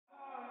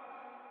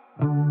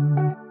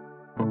Welcome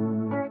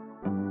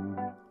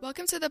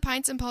to the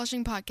Pints and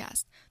Polishing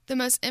Podcast, the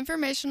most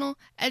informational,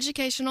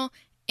 educational,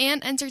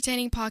 and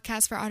entertaining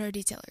podcast for auto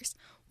detailers.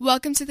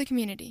 Welcome to the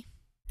community.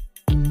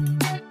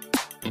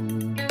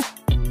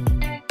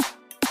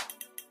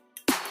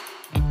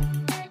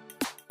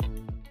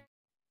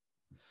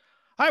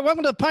 Hi,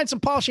 welcome to the Pints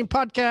and Polishing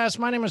Podcast.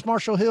 My name is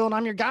Marshall Hill, and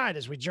I'm your guide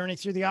as we journey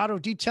through the auto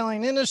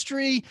detailing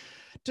industry.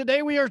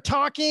 Today, we are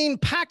talking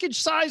package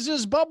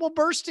sizes bubble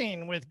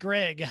bursting with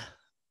Greg.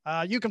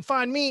 You can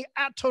find me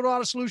at Total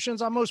Auto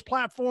Solutions on most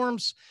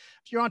platforms.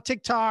 If you're on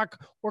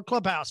TikTok or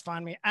Clubhouse,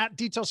 find me at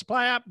Detail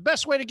Supply App.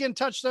 Best way to get in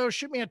touch, though,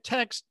 shoot me a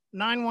text,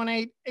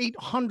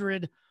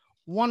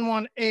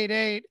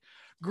 918-800-1188.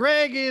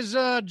 Greg is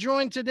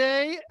joined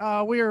today.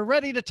 We are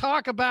ready to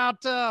talk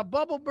about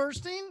bubble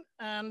bursting,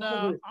 and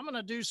I'm going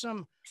to do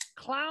some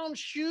Clown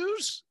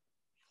Shoes.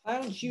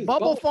 Clown Shoes.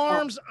 Bubble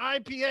Farms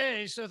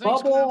IPA. So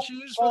thanks, Clown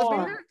Shoes, for the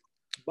beer.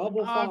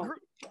 Bubble Farm.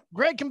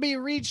 Greg can be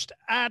reached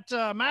at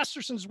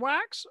Masterson's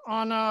Wax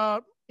on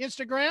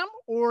Instagram,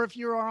 or if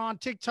you are on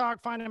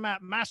TikTok, find him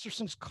at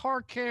Masterson's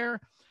Car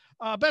Care.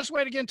 Best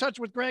way to get in touch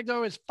with Greg,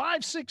 though, is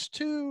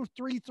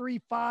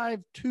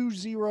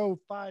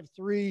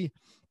 562-335-2053.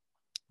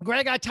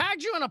 Greg, I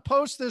tagged you in a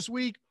post this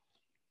week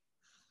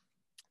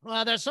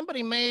that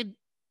somebody made,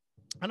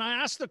 and I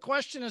asked the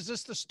question, is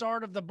this the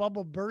start of the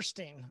bubble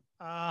bursting?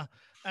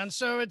 And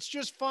so it's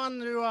just fun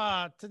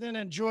to then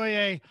enjoy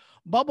a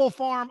Bubble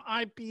Farm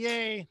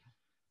IPA.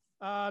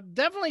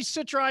 Definitely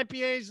Citra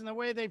IPAs and the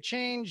way they've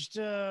changed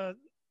the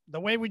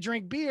way we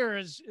drink beer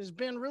has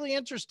been really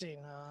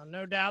interesting.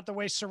 No doubt the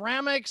way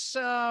ceramics,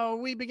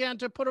 we began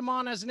to put them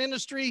on as an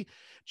industry,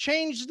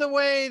 changed the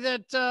way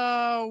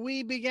that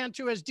we began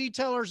to, as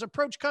detailers,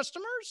 approach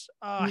customers,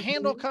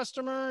 handle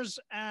customers,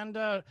 and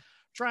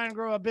try and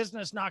grow a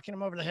business, knocking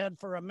them over the head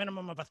for a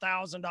minimum of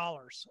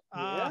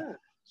 $1,000.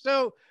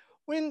 So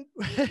when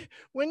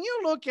you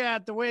look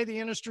at the way the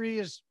industry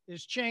is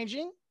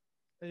changing,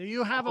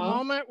 you have a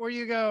moment where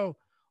you go,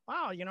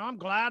 wow, I'm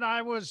glad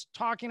I was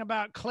talking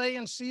about clay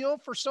and seal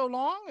for so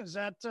long. Does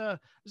that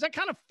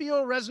kind of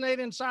feel resonate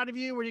inside of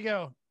you where you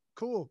go,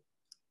 cool?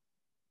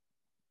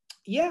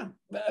 Yeah,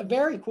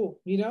 very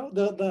cool.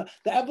 The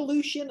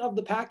evolution of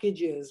the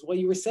packages. Well,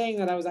 you were saying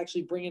that I was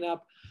actually bringing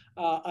up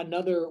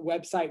another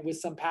website with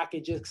some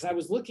packages because I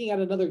was looking at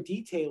another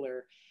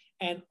detailer,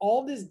 and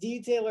all this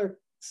detailer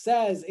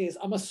says is,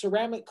 I'm a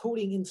ceramic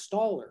coating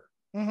installer.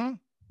 I'm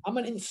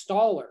an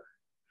installer.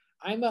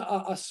 I'm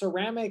a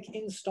ceramic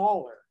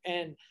installer.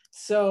 And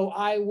so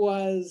I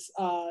was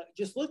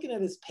just looking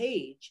at his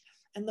page.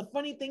 And the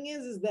funny thing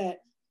is that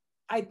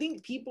I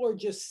think people are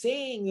just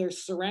saying they're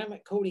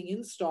ceramic coating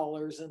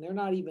installers and they're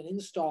not even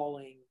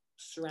installing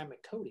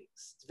ceramic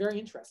coatings. It's very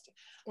interesting.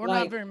 Or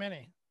not very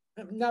many.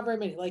 Not very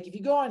many. Like if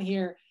you go on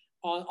here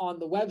on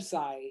the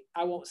website,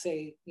 I won't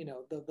say,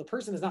 the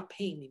person is not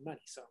paying me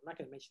money. So I'm not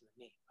going to mention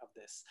the name of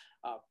this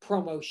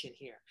promotion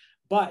here.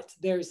 But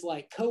there's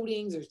like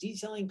coatings, there's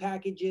detailing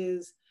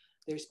packages,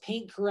 there's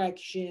paint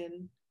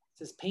correction. It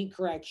says paint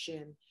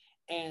correction,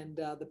 and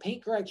the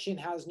paint correction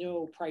has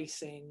no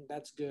pricing.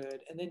 That's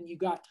good. And then you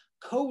got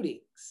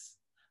coatings,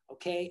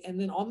 okay? And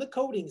then on the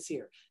coatings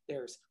here,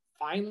 there's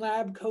Fine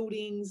Lab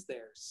coatings,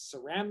 there's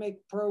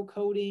Ceramic Pro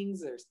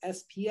coatings, there's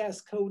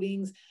SPS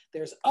coatings,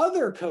 there's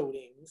other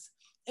coatings,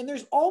 and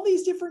there's all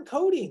these different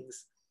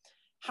coatings.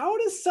 How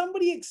does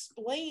somebody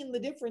explain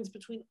the difference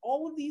between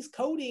all of these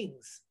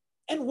coatings?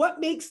 And what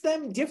makes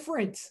them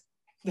different?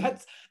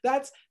 That's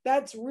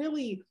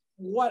really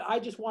what I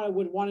just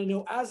would want to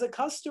know as a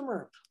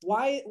customer.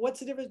 What's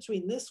the difference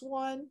between this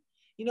one?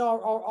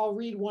 I'll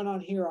read one on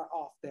here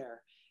off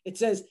there. It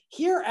says,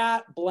 here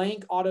at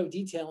Blank Auto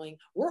Detailing,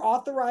 we're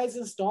authorized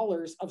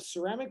installers of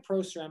Ceramic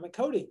Pro ceramic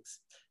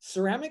coatings.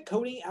 Ceramic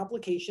coating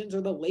applications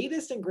are the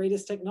latest and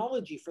greatest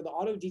technology for the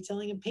auto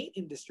detailing and paint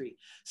industry.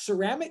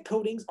 Ceramic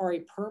coatings are a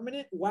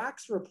permanent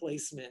wax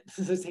replacement.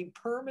 They're saying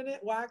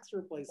permanent wax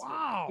replacement.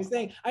 Wow. They're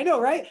saying, I know,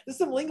 right? There's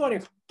some lingo in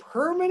here.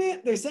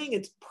 Permanent. They're saying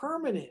it's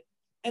permanent.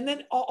 And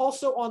then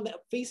also on the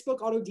Facebook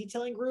auto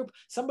detailing group,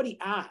 somebody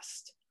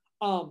asked,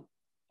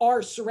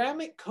 are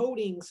ceramic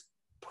coatings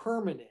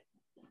permanent?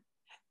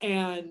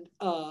 And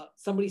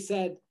somebody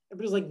said,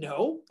 everybody's like,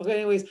 no. Okay,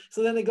 anyways,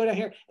 so then they go down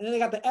here, and then they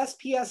got the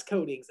SPS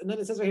coatings. And then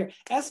it says right here,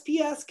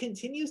 SPS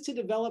continues to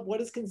develop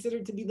what is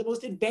considered to be the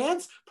most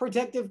advanced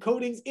protective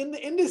coatings in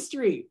the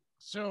industry.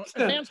 So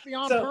advanced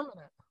beyond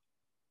permanent.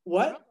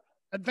 What?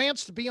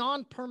 Advanced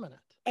beyond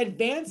permanent.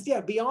 Advanced,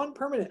 yeah, beyond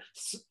permanent.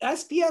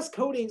 SPS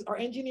coatings are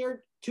engineered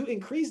to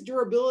increase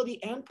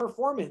durability and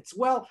performance.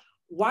 Well,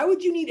 why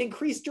would you need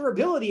increased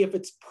durability if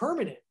it's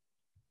permanent?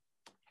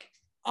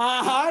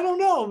 I don't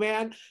know,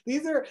 man.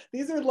 These are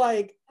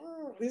like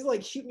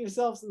shooting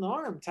yourselves in the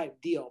arm type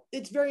deal.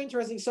 It's very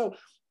interesting. So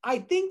I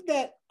think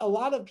that a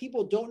lot of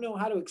people don't know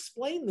how to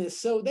explain this.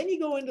 So then you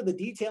go into the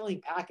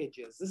detailing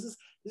packages. This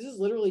is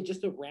literally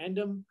just a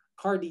random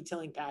car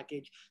detailing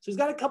package. So he's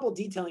got a couple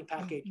detailing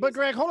packages. But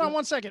Greg, hold on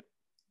one second.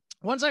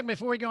 One second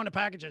before we go into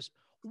packages.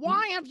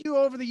 Why have you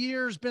over the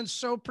years been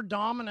so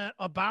predominant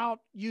about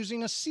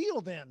using a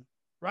seal then?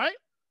 right?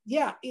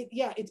 Yeah,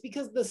 it's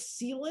because the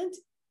sealant,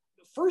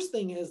 first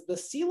thing is the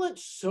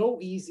sealant's so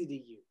easy to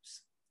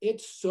use.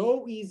 It's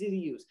so easy to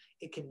use.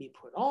 It can be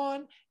put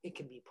on, it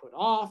can be put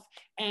off.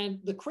 And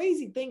the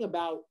crazy thing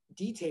about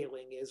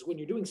detailing is when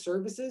you're doing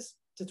services,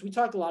 since we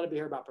talked a lot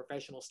here about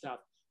professional stuff,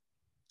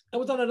 I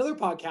was on another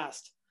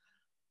podcast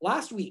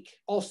last week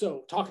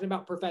also talking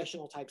about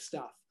professional type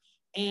stuff.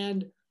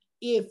 And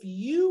if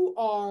you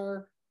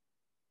are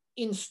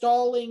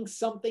installing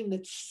something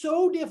that's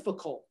so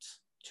difficult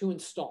to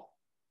install,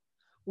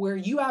 where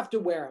you have to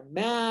wear a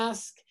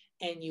mask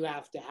and you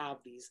have to have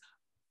these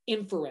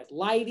infrared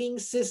lighting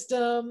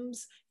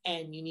systems,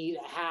 and you need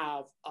to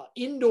have an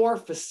indoor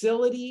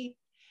facility,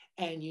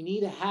 and you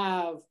need to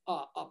have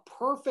a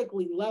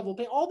perfectly level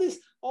paint, all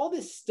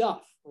this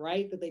stuff,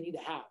 right, that they need to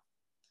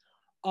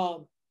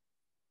have.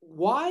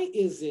 Why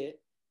is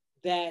it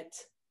that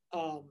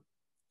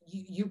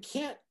you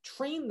can't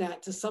train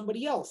that to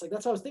somebody else? Like,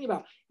 that's what I was thinking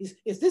about.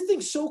 Is this thing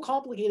so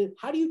complicated?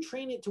 How do you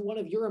train it to one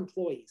of your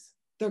employees?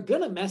 They're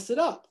gonna mess it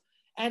up,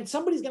 and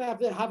somebody's gonna have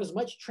to have as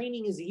much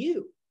training as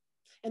you.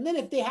 And then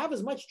if they have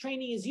as much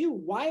training as you,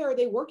 why are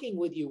they working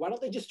with you? Why don't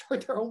they just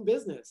start their own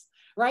business,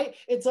 right?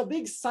 It's a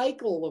big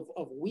cycle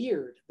of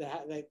weird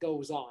that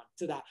goes on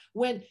to that.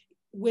 When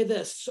with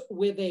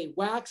a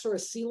wax or a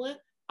sealant,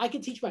 I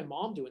could teach my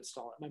mom to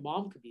install it. My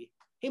mom could be,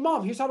 hey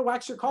mom, here's how to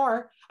wax your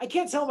car. I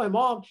can't tell my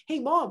mom, hey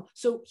mom,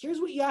 so here's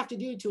what you have to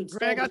do to install.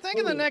 Greg, I think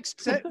in the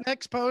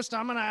next post,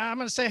 I'm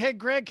gonna say, hey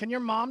Greg, can your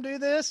mom do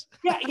this?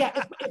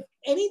 Yeah. If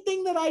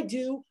anything that I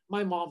do,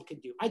 my mom can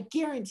do. I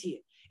guarantee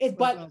it.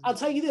 But I'll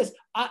tell you this: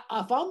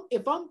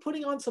 if I'm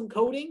putting on some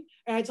coating,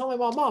 and I tell my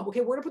mom,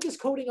 okay, we're gonna put this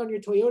coating on your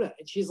Toyota,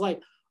 and she's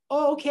like,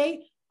 oh,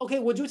 okay,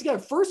 we'll do it together.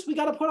 First, we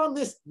got to put on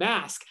this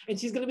mask, and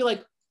she's gonna be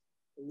like,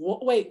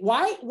 wait,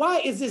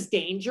 why is this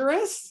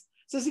dangerous?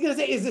 So she's gonna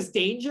say, is this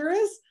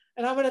dangerous?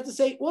 And I'm gonna have to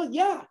say, well,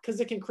 yeah, because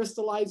it can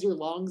crystallize your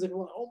lungs. And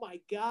oh my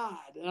God!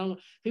 And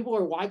people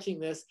are watching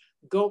this.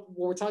 What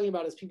we're talking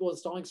about is people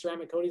installing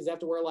ceramic coatings. They have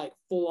to wear like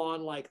full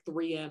on like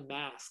 3M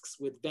masks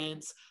with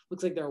vents.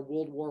 Looks like they're a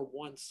World War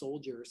I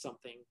soldier or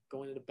something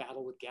going into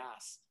battle with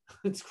gas.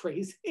 It's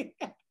crazy.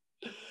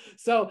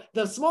 So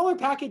the smaller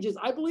packages,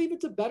 I believe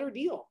it's a better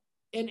deal.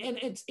 And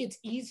it's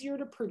easier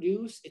to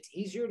produce, it's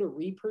easier to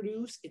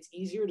reproduce, it's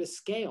easier to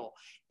scale,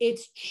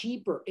 it's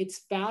cheaper, it's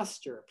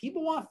faster.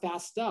 People want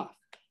fast stuff.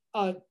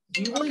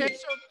 Okay,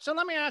 so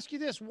let me ask you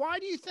this. Why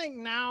do you think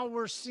now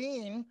we're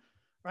seeing,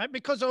 right?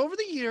 Because over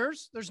the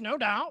years, there's no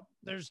doubt,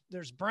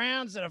 there's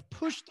brands that have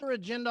pushed their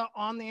agenda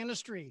on the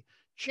industry,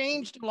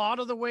 changed a lot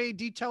of the way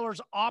detailers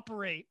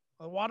operate.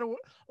 A lot of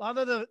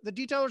the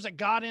detailers that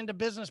got into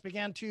business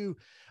began to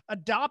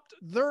adopt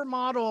their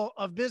model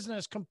of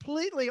business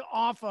completely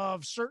off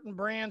of certain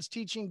brands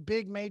teaching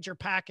big major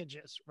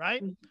packages,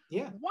 right?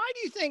 Yeah. Why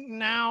do you think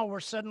now we're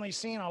suddenly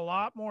seeing a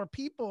lot more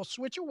people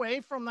switch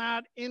away from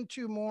that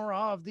into more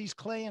of these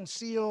clay and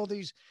seal,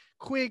 these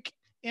quick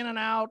in and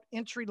out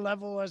entry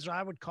level, as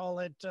I would call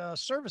it,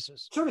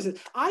 services?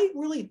 I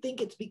really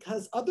think it's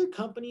because other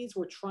companies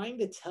were trying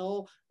to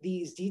tell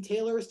these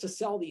detailers to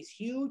sell these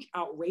huge,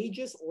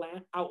 outrageous,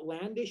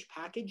 outlandish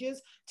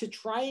packages to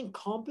try and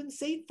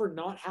compensate for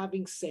not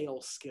having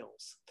sales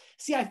skills.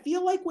 See, I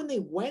feel like when they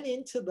went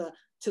into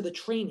the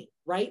training,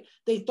 right?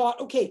 They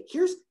thought, okay,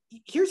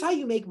 here's how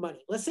you make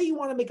money. Let's say you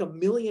want to make $1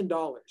 million,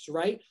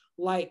 right?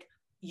 Like,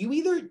 you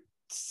either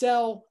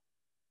sell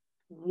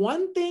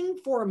one thing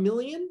for $1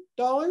 million,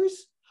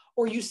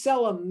 or you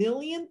sell 1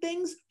 million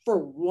things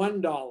for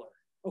 $1.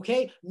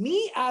 Okay,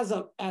 me as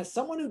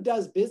someone who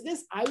does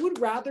business, I would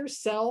rather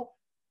sell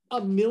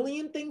 1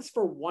 million things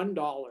for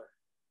 $1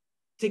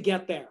 to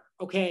get there.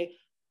 Okay,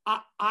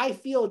 I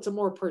feel it's a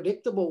more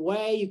predictable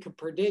way. You can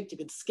predict, you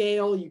can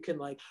scale, you can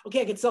like,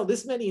 okay, I can sell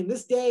this many in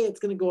this day, it's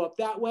going to go up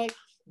that way.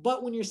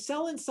 But when you're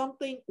selling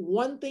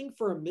one thing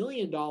for $1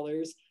 million,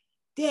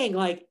 dang,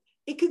 like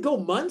it could go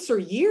months or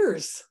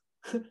years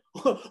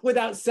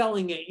without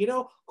selling it.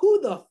 Who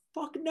the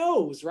fuck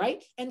knows,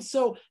 right? And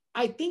so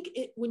I think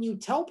when you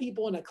tell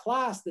people in a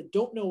class that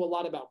don't know a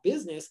lot about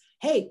business,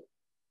 hey,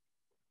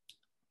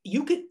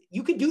 you could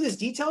do this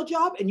detail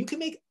job and you can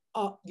make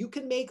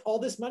all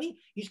this money.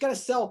 You just got to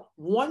sell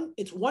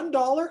it's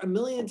 $1 a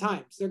million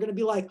times. They're going to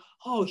be like,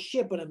 oh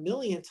shit, but 1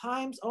 million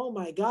times? Oh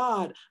my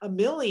God, 1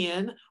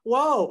 million.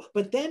 Whoa.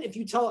 But then if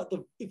you tell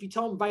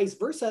them vice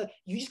versa,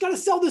 you just got to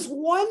sell this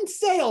one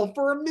sale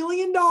for $1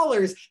 million.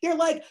 They're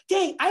like,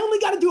 dang, I only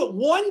got to do it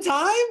one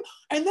time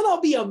and then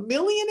I'll be a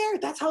millionaire.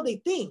 That's how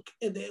they think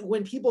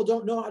when people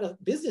don't know how to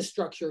business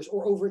structures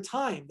or over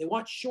time. They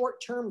want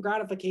short-term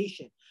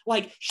gratification.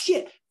 Like,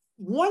 shit,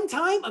 one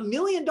time, $1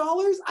 million,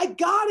 I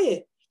got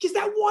it. Just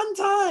that one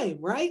time,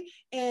 right?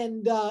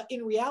 And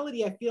in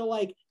reality, I feel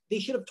like they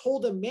should have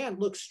told them, man,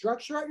 look,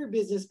 structure out your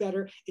business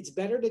better. It's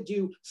better to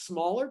do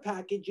smaller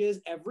packages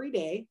every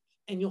day,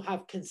 and you'll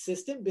have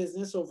consistent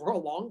business over a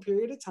long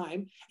period of time,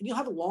 and you'll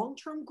have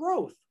long-term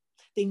growth.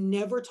 They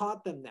never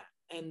taught them that.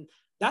 And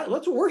that's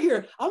what we're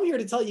here. I'm here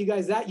to tell you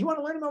guys that. You want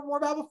to learn more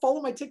about it?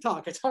 Follow my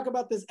TikTok. I talk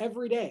about this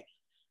every day.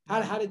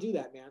 how to do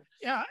that, man.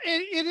 Yeah,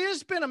 it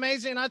has been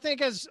amazing. I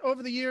think as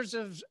over the years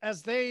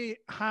as they,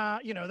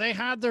 they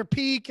had their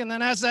peak, and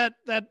then as that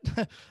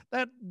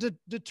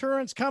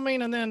deterrence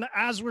coming, and then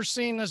as we're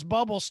seeing this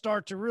bubble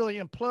start to really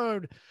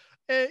implode,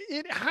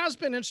 it has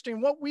been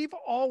interesting. What we've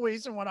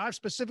always, and what I've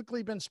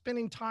specifically been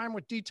spending time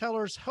with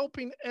detailers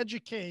helping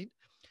educate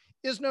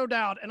is no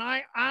doubt. And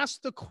I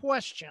asked the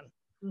question,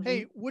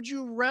 hey, would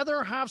you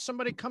rather have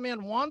somebody come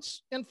in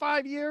once in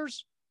 5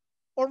 years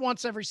or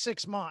once every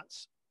 6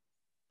 months?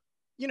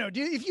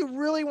 If you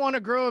really want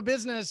to grow a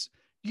business,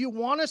 do you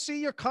want to see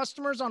your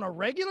customers on a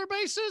regular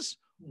basis,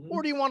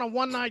 or do you want to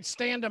one night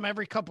stand them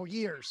every couple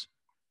years?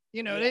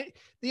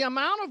 The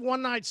amount of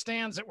one night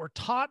stands that were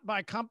taught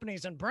by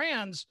companies and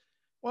brands,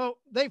 well,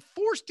 they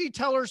force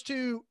detailers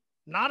to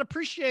not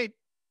appreciate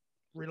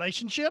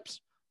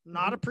relationships,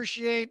 not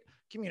appreciate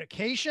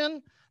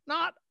communication,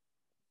 not,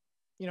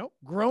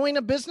 growing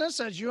a business,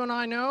 as you and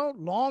I know,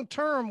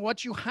 long-term,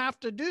 what you have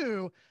to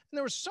do. And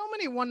there were so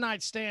many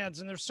one-night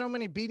stands, and there's so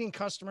many beating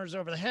customers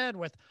over the head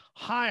with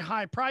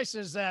high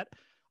prices that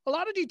a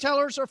lot of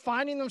detailers are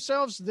finding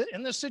themselves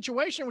in this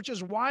situation, which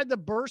is why the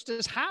burst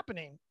is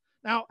happening.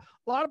 Now,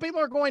 a lot of people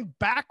are going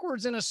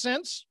backwards in a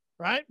sense,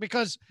 right?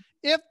 Because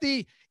if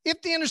the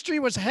industry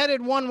was headed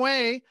one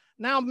way,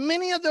 now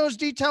many of those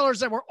detailers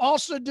that were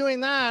also doing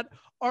that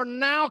are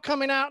now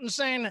coming out and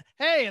saying,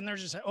 hey, and they're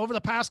just over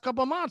the past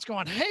couple of months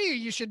going, hey,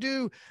 you should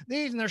do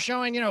these. And they're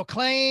showing,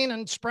 cleaning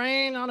and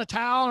spraying on a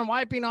towel and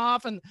wiping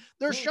off. And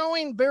they're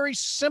showing very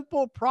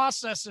simple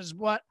processes,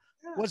 what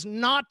was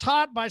not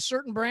taught by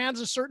certain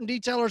brands and certain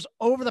detailers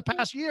over the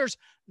past years.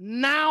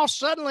 Now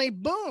suddenly,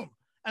 boom.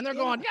 And they're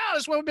going, yeah,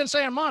 that's what we've been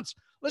saying months.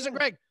 Listen,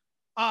 Greg,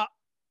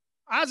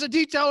 as a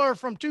detailer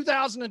from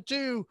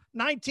 2002,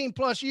 19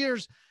 plus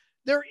years,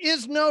 there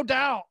is no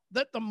doubt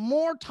that the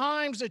more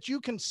times that you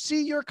can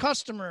see your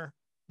customer,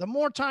 the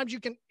more times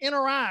you can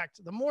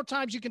interact, the more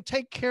times you can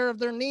take care of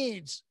their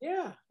needs,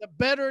 the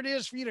better it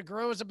is for you to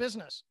grow as a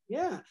business.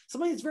 Yeah,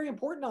 something that's very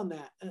important on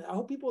that. And I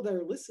hope people that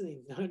are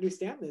listening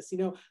understand this.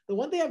 The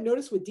one thing I've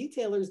noticed with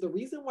detailers, the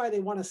reason why they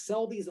want to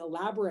sell these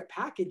elaborate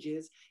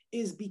packages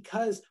is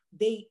because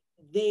they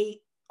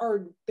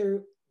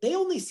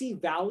only see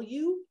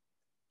value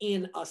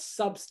in a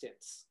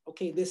substance.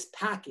 Okay, this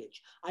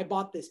package, I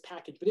bought this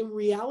package. But in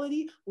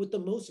reality, what the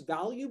most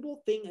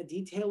valuable thing a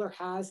detailer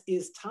has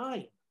is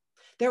time.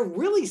 They're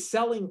really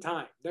selling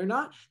time.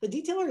 The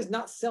detailer is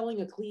not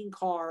selling a clean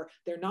car.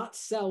 They're not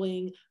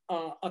selling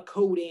a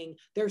coating.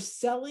 They're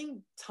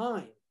selling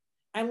time.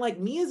 And like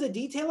me as a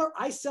detailer,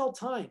 I sell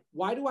time.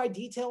 Why do I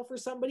detail for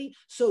somebody?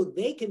 So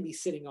they can be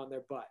sitting on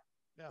their butt.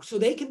 So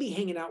they can be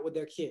hanging out with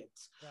their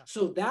kids.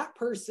 So that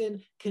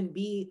person can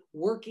be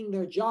working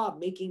their job,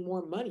 making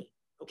more money.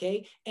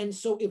 Okay. And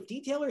so if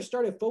detailers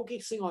started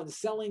focusing on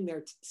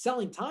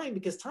selling time,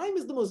 because time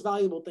is the most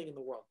valuable thing in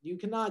the world. You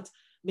cannot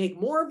make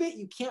more of it.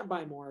 You can't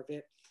buy more of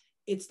it.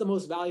 It's the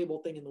most valuable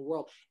thing in the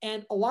world.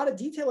 And a lot of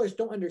detailers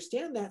don't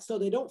understand that. So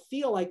they don't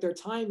feel like their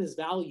time is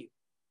value.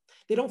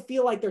 They don't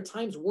feel like their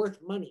time's worth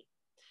money,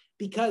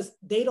 because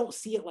they don't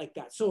see it like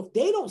that. So if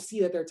they don't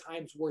see that their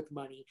time's worth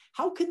money,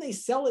 how can they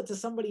sell it to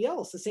somebody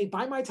else to say,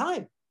 buy my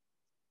time?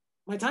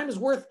 My time is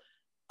worth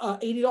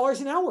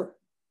 $80 an hour.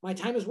 My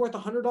time is worth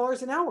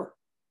 $100 an hour.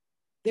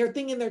 They're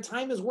thinking their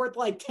time is worth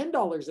like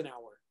 $10 an hour.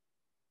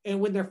 And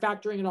when they're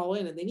factoring it all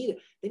in, and they need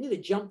to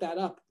jump that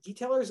up.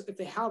 Detailers, if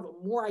they have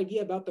more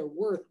idea about their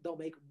worth, they'll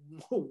make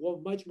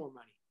much more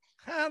money.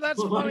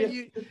 That's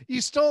funny.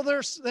 You stole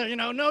their,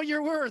 know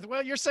your worth.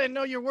 Well, you're saying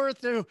know your worth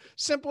to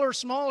simpler,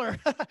 smaller.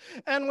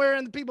 And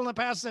wherein the people in the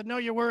past said know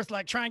your worth,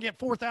 like try and get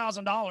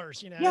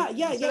 $4,000,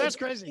 Yeah. That's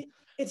crazy.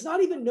 It's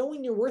not even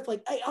knowing your worth.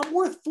 Like, hey, I'm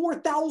worth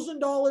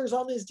 $4,000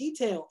 on this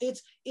detail.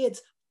 It's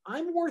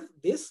I'm worth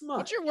this much.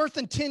 What's your worth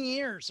in 10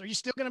 years? Are you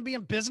still going to be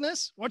in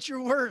business? What's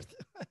your worth?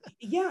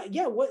 Yeah.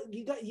 What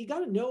you got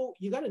to know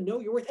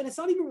your worth. And it's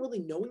not even really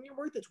knowing your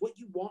worth. It's what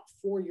you want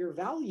for your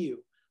value,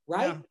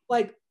 right? Yeah.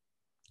 Like,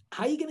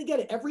 how are you going to get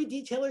it? Every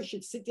detailer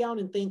should sit down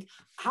and think,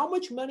 how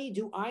much money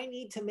do I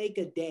need to make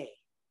a day?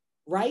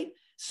 Right?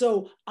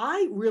 So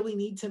I really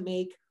need to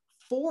make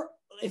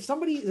if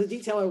somebody is a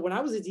detailer, when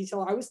I was a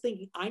detailer, I was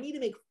thinking I need to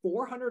make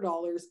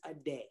 $400 a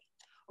day.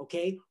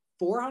 Okay.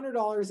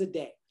 $400 a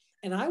day.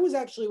 And I was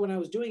actually, when I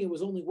was doing it,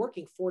 was only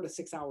working 4 to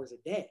 6 hours a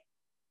day.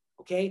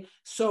 Okay.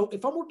 So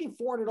if I'm working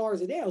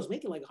 $400 a day, I was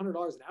making like $100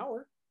 an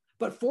hour,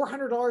 but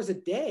 $400 a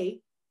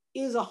day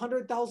is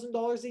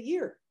 $100,000 a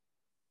year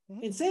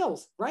in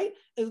sales, right?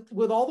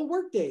 With all the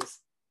work days.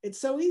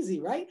 It's so easy,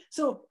 right?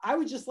 So I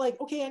was just like,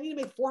 okay, I need to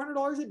make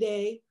 $400 a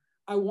day.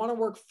 I want to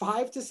work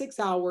 5 to 6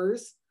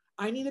 hours.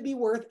 I need to be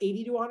worth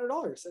 $80 to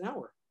 $100 an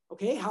hour.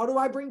 Okay. How do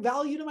I bring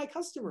value to my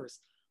customers?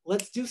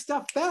 Let's do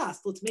stuff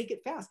fast. Let's make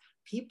it fast.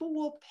 People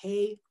will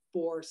pay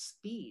for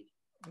speed.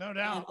 No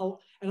doubt.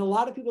 And a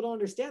lot of people don't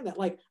understand that.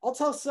 Like, I'll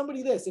tell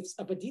somebody this, if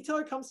a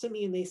detailer comes to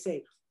me and they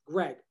say,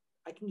 Greg,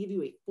 I can give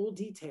you a full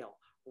detail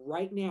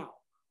right now.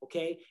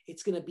 Okay.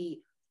 It's going to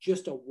be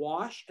just a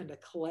wash and a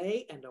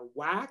clay and a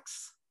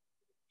wax,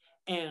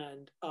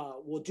 and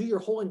we'll do your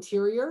whole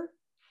interior,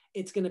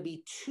 it's going to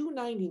be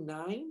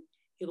 $299.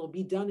 It'll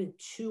be done in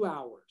 2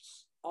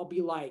 hours. I'll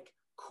be like,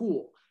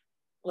 cool,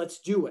 let's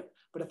do it.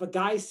 But if a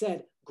guy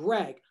said,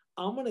 Greg,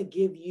 I'm going to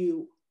give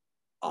you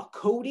a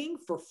coating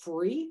for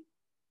free,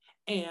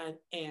 and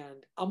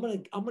I'm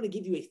gonna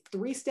give you a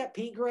 3-step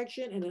paint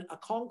correction and a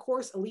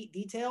concourse elite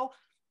detail,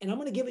 and I'm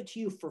gonna give it to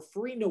you for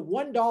free. No,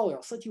 $1.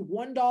 I'll set you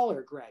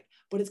 $1, Greg,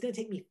 but it's gonna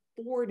take me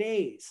 4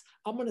 days.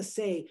 I'm gonna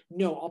say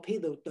no. I'll pay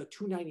the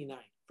 $299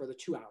 for the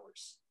 2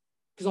 hours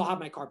because I'll have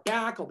my car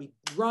back. I'll be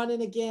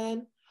running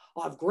again.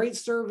 I'll have great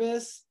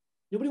service.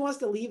 Nobody wants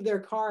to leave their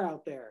car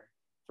out there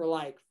for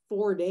like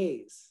 4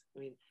 days. I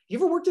mean, you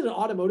ever worked in an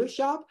automotive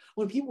shop?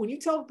 When you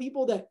tell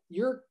people that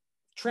your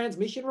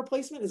transmission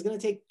replacement is going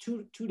to take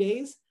two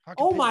days.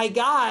 Oh my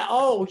God.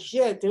 Oh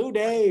shit. 2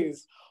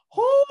 days.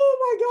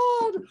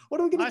 Oh my God. What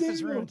are we going to do? Life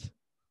is ruined.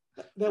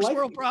 Their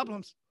world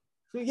problems.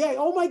 Yeah.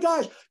 Oh my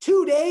gosh.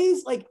 2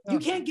 days. Like you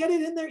can't get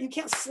it in there. You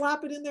can't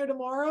slap it in there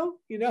tomorrow,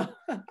 you know?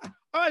 All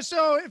right.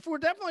 So if we're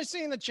definitely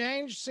seeing the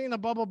change, seeing the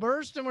bubble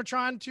burst, and we're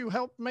trying to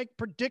help make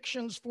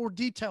predictions for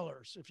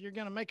detailers. If you're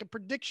going to make a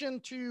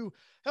prediction to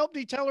help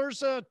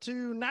detailers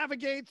to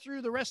navigate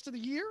through the rest of the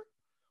year,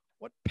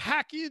 what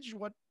package,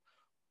 what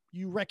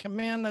you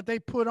recommend that they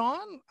put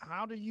on?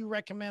 How do you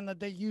recommend that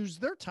they use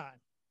their time?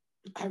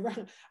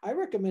 I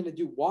recommend to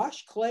do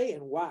wash, clay,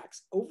 and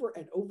wax over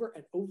and over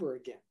and over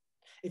again.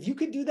 If you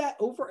could do that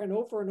over and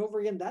over and over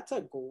again, that's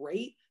a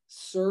great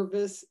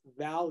service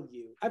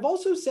value. I've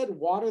also said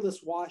waterless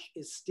wash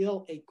is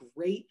still a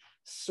great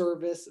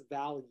service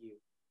value.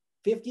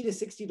 $50 to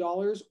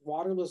 $60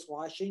 waterless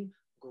washing,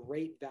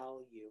 great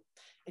value.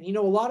 And you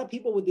know, a lot of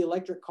people with the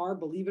electric car,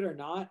 believe it or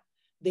not,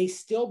 they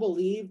still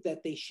believe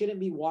that they shouldn't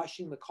be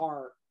washing the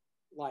car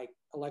like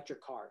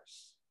electric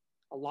cars.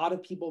 A lot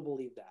of people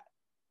believe that.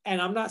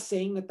 And I'm not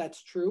saying that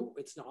that's true.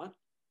 It's not.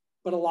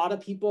 But a lot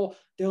of people,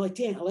 they're like,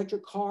 damn,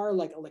 electric car,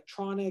 like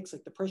electronics,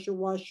 like the pressure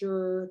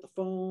washer, the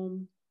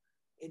foam.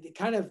 It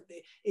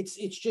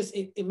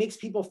makes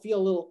people feel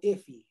a little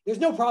iffy. There's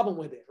no problem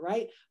with it,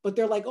 right? But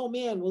they're like, oh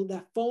man, well,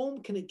 that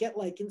foam, can it get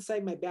like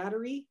inside my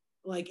battery?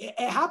 Like it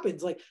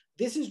happens. Like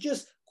this is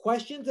just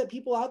questions that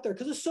people out there,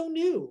 because it's so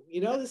new,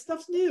 you know, this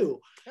stuff's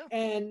new. Yeah.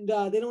 And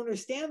they don't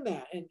understand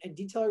that, and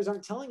detailers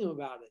aren't telling them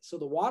about it. So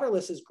the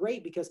waterless is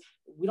great because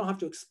we don't have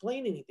to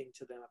explain anything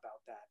to them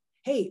about that.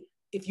 Hey,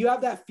 if you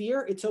have that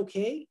fear, it's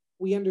okay,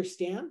 we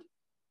understand.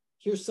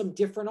 Here's some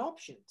different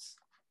options.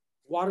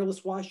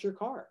 Waterless wash your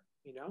car,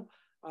 you know.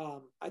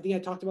 I think I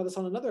talked about this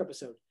on another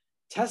episode.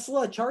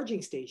 Tesla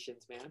charging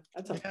stations, man,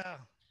 it's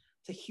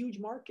a huge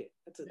market.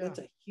 That's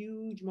a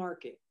huge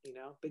market, you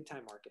know, big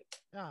time market.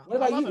 Yeah. What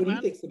about you? What do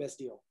you think's the best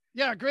deal?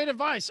 Yeah, great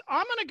advice.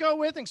 I'm going to go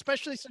with,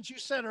 especially since you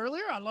said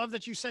earlier, I love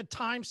that you said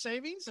time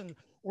savings and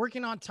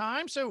working on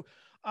time. So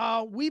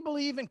we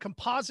believe in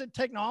composite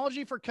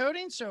technology for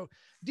coating. So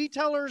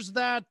detailers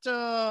that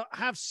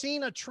have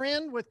seen a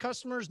trend with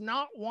customers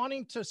not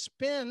wanting to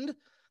spend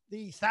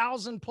the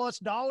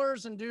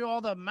 $1,000+ and do all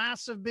the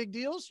massive big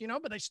deals, you know,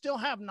 but they still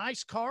have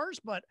nice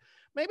cars, but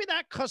maybe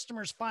that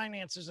customer's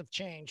finances have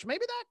changed.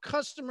 Maybe that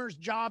customer's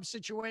job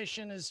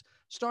situation is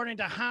starting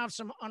to have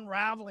some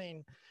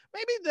unraveling.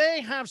 Maybe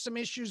they have some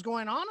issues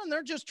going on and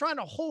they're just trying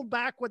to hold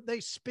back what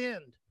they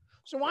spend.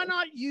 So why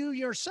not you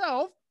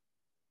yourself,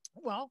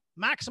 well,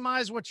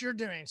 maximize what you're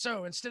doing.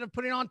 So instead of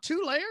putting on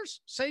 2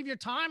 layers, save your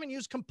time and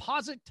use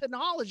composite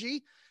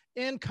technology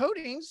in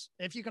coatings.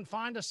 If you can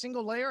find a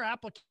single layer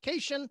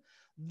application,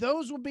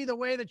 those will be the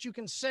way that you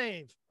can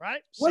save,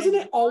 right? Wasn't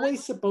it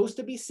always supposed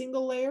to be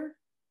single layer?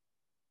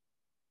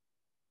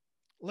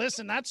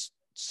 Listen, that's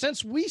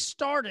since we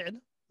started,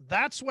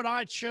 that's what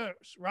I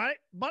chose, right?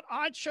 But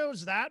I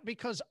chose that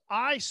because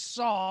I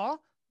saw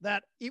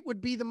that it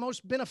would be the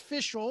most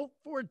beneficial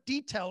for a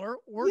detailer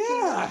working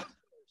with customers,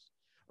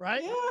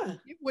 right? Yeah.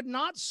 It would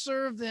not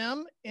serve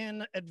them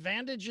in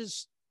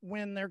advantages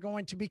when they're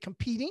going to be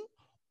competing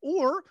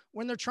or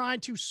when they're trying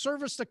to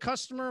service the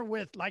customer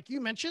with, like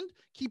you mentioned,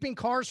 keeping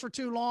cars for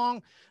too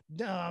long,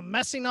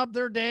 messing up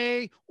their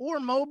day, or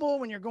mobile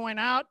when you're going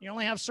out, you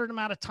only have a certain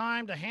amount of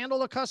time to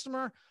handle a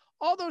customer.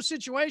 All those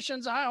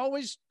situations, I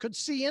always could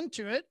see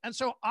into it. And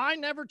so I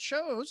never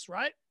chose,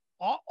 right?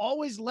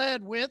 Always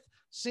led with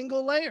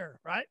single layer,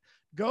 right?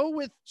 Go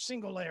with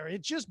single layer.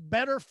 It's just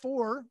better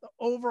for the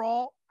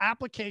overall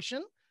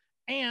application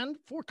and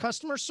for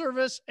customer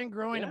service and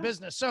growing a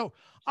business. So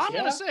I'm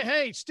going to say,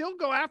 hey, still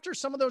go after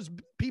some of those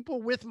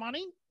people with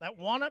money that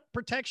want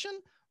protection,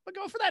 but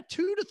go for that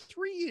 2 to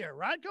 3 year,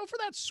 right? Go for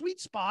that sweet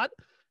spot.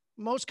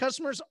 Most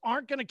customers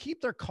aren't going to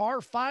keep their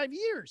car 5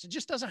 years. It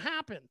just doesn't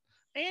happen.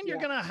 And you're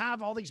going to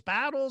have all these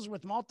battles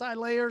with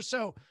multi-layers.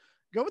 So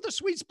go with the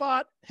sweet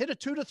spot, hit a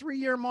 2 to 3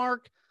 year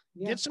mark,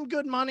 get some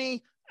good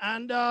money,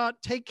 and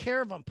take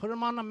care of them. Put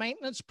them on a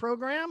maintenance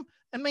program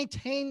and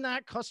maintain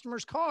that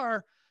customer's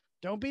car.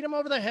 Don't beat them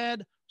over the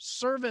head.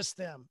 Service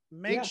them.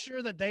 Make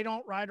sure that they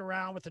don't ride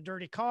around with a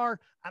dirty car.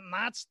 And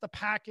that's the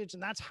package.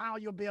 And that's how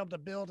you'll be able to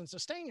build and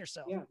sustain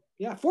yourself. Yeah.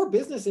 Yeah. For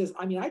businesses,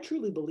 I mean, I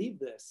truly believe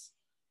this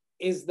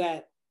is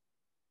that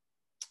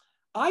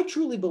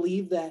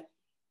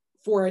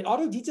for an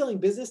auto detailing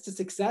business to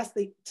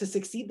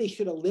succeed, they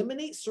should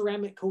eliminate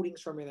ceramic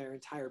coatings from their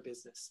entire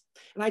business.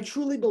 And I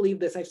truly believe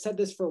this. I've said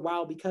this for a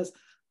while, because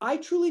I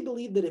truly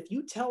believe that if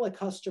you tell a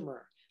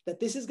customer that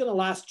this is going to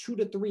last 2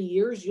 to 3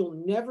 years,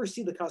 you'll never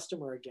see the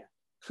customer again.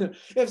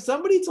 If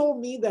somebody told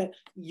me that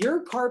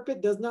your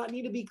carpet does not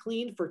need to be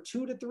cleaned for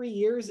 2 to 3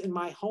 years in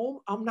my home,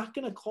 I'm not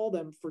going to call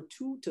them for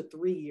 2 to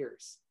 3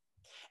 years.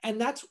 And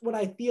that's what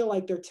I feel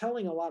like they're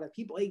telling a lot of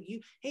people.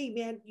 Hey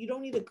man, you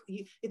don't need to,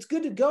 it's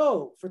good to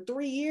go for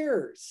 3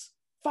 years,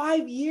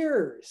 5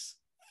 years,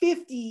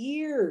 50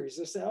 years.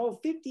 They say,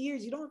 50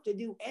 years, you don't have to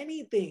do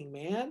anything,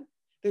 man.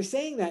 They're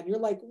saying that, and you're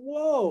like,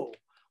 whoa,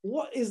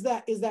 what is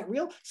that? Is that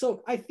real?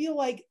 So I feel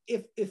like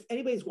if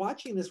anybody's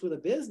watching this with a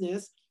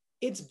business,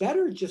 it's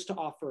better just to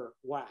offer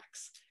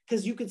wax,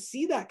 because you could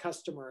see that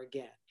customer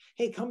again.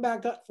 Hey, come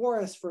back up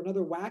for us for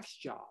another wax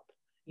job,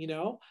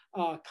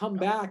 come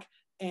back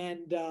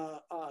and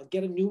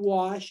get a new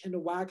wash and a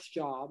wax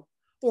job,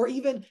 or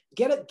even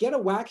get a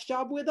wax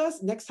job with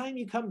us. Next time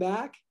you come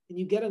back and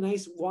you get a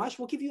nice wash,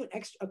 we'll give you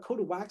a coat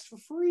of wax for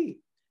free.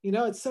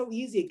 It's so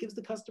easy. It gives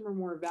the customer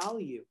more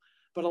value.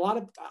 But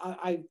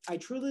I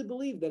truly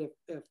believe that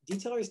if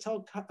detailers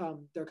tell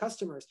their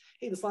customers,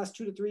 hey, this last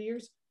 2 to 3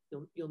 years,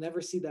 you'll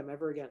never see them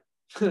ever again.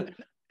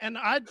 And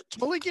I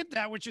totally get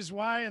that, which is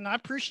why, and I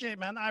appreciate,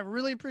 man, I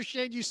really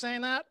appreciate you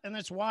saying that. And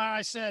that's why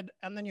I said,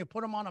 and then you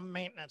put them on a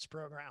maintenance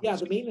program. Yeah,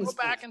 the maintenance.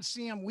 Go back and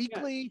see them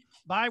weekly,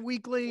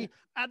 bi-weekly,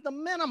 at the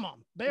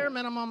minimum, bare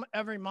minimum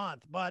every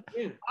month. But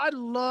I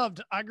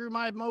grew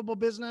my mobile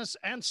business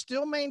and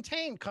still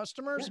maintain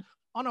customers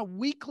on a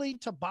weekly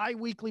to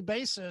bi-weekly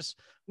basis.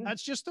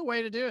 That's just the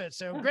way to do it.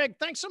 So Greg,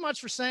 thanks so much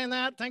for saying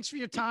that. Thanks for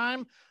your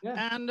time.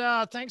 And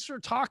thanks for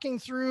talking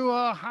through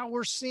how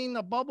we're seeing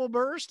the bubble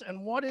burst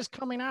and what is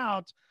coming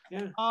out.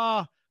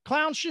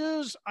 Clown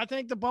Shoes, I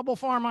think the Bubble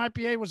Farm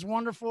IPA was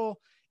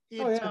wonderful. It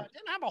didn't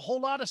have a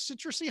whole lot of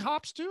citrusy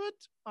hops to it.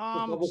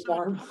 So it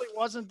probably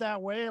wasn't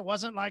that way. It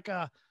wasn't like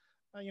a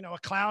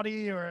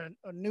cloudy or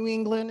a New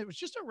England. It was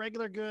just a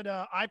regular good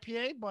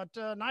IPA, but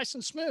nice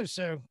and smooth.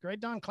 So great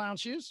done, Clown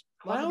Shoes.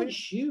 Clown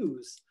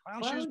Shoes,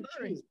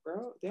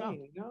 bro.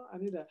 Dang, I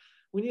need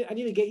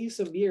to get you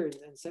some beer and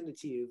send it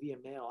to you via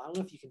mail. I don't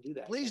know if you can do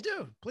that. Please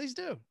do.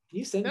 Can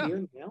you send beer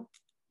in the mail?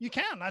 You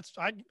can.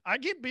 I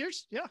get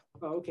beers. Yeah.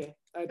 Oh, okay.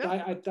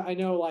 I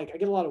know, like, I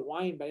get a lot of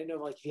wine, but I didn't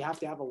know, like, you have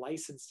to have a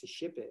license to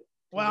ship it.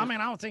 Well, I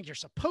mean, I don't think you're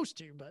supposed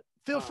to, but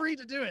feel free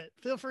to do it.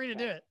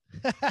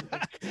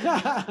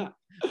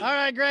 All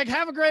right, Greg,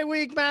 have a great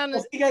week, man.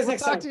 I'll see you guys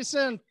next time. Talk to you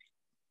soon.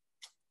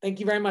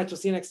 Thank you very much. We'll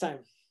see you next time.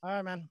 All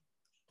right, man.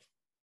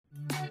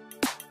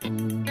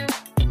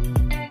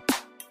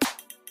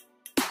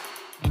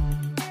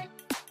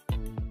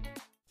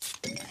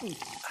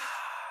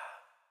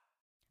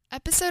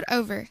 Episode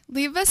over.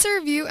 Leave us a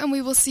review and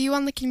we will see you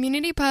on the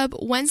Community Pub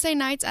Wednesday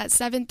nights at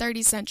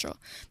 7:30 Central.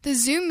 The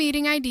Zoom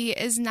meeting ID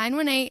is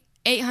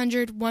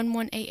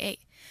 918-800-1188.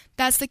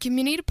 That's the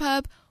Community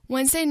Pub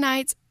Wednesday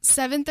nights,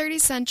 7:30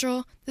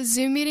 Central. The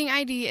Zoom meeting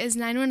ID is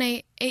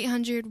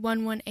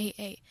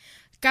 918-800-1188.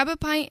 Grab a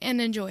pint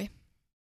and enjoy.